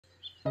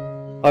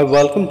Or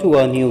welcome to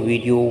a new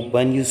video.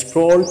 When you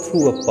stroll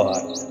through a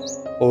park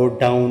or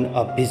down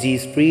a busy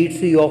street,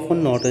 you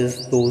often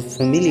notice those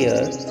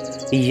familiar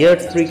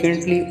yet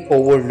frequently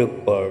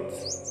overlooked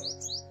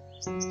birds.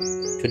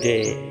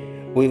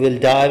 Today, we will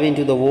dive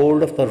into the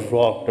world of the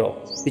rock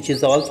dove, which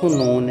is also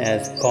known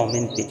as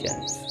common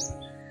pigeons.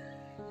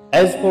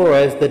 As far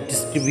as the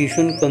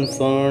distribution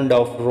concerned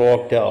of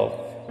rock dove,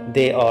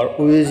 they are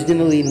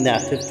originally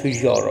native to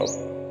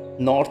Europe,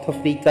 North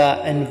Africa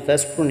and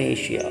Western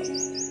Asia,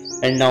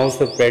 and now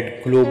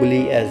spread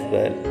globally as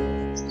well.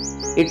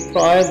 It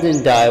thrives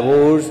in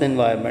diverse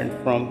environments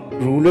from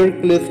rural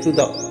cliffs to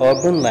the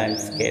urban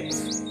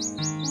landscapes.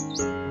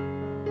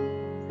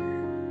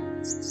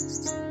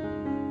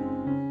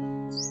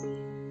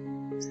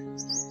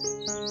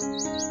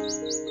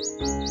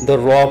 The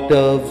rock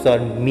doves are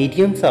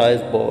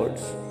medium-sized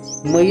birds,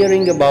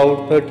 measuring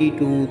about 30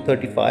 to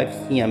 35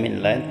 cm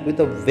in length with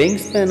a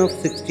wingspan of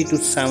 60 to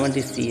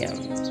 70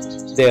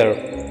 cm.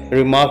 Their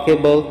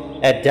remarkable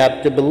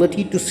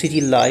adaptability to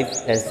city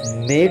life has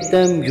made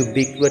them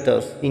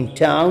ubiquitous in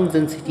towns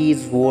and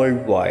cities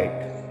worldwide,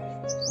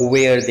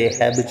 where they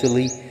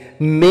habitually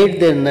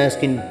made their nest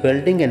in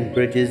buildings and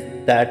bridges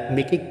that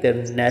make it their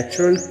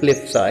natural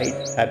cliffside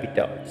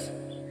habitats.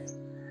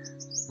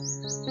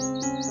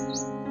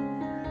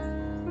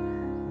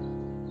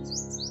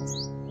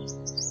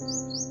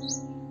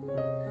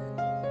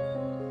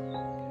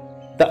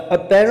 The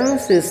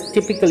appearance is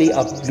typically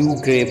a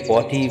blue-gray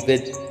body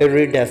with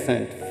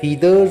iridescent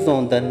feathers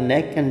on the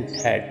neck and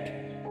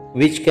head,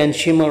 which can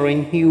shimmer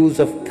in hues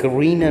of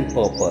green and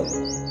purple,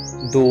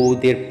 though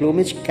their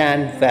plumage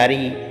can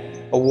vary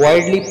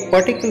widely,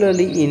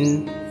 particularly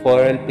in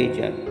feral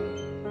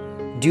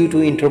pigeon. Due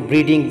to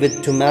interbreeding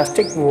with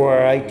domestic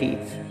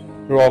varieties,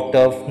 rock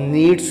dove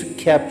needs to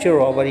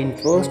capture our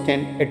interest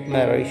and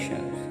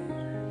admiration.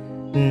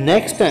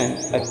 Next time,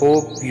 I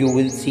hope you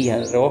will see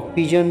a rock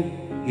pigeon.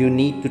 You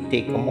need to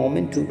take a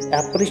moment to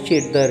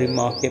appreciate the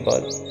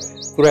remarkable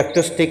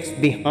characteristics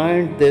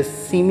behind this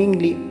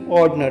seemingly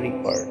ordinary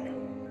bird.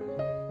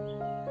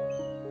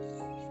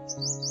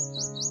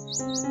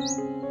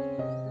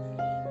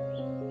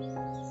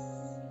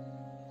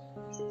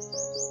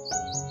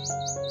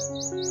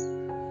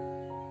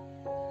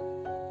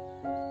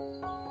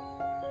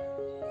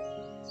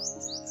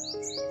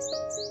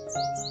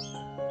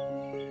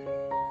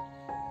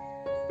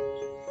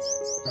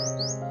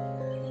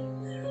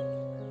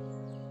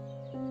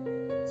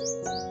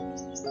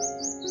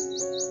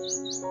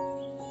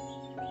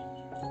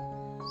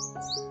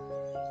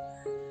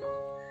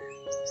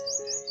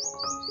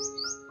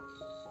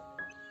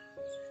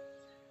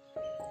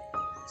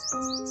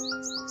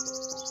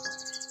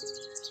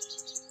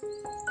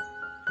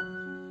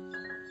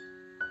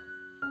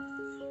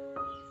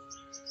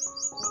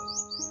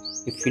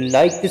 If you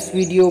like this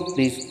video,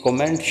 please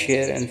comment,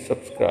 share and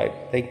subscribe.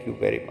 Thank you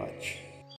very much.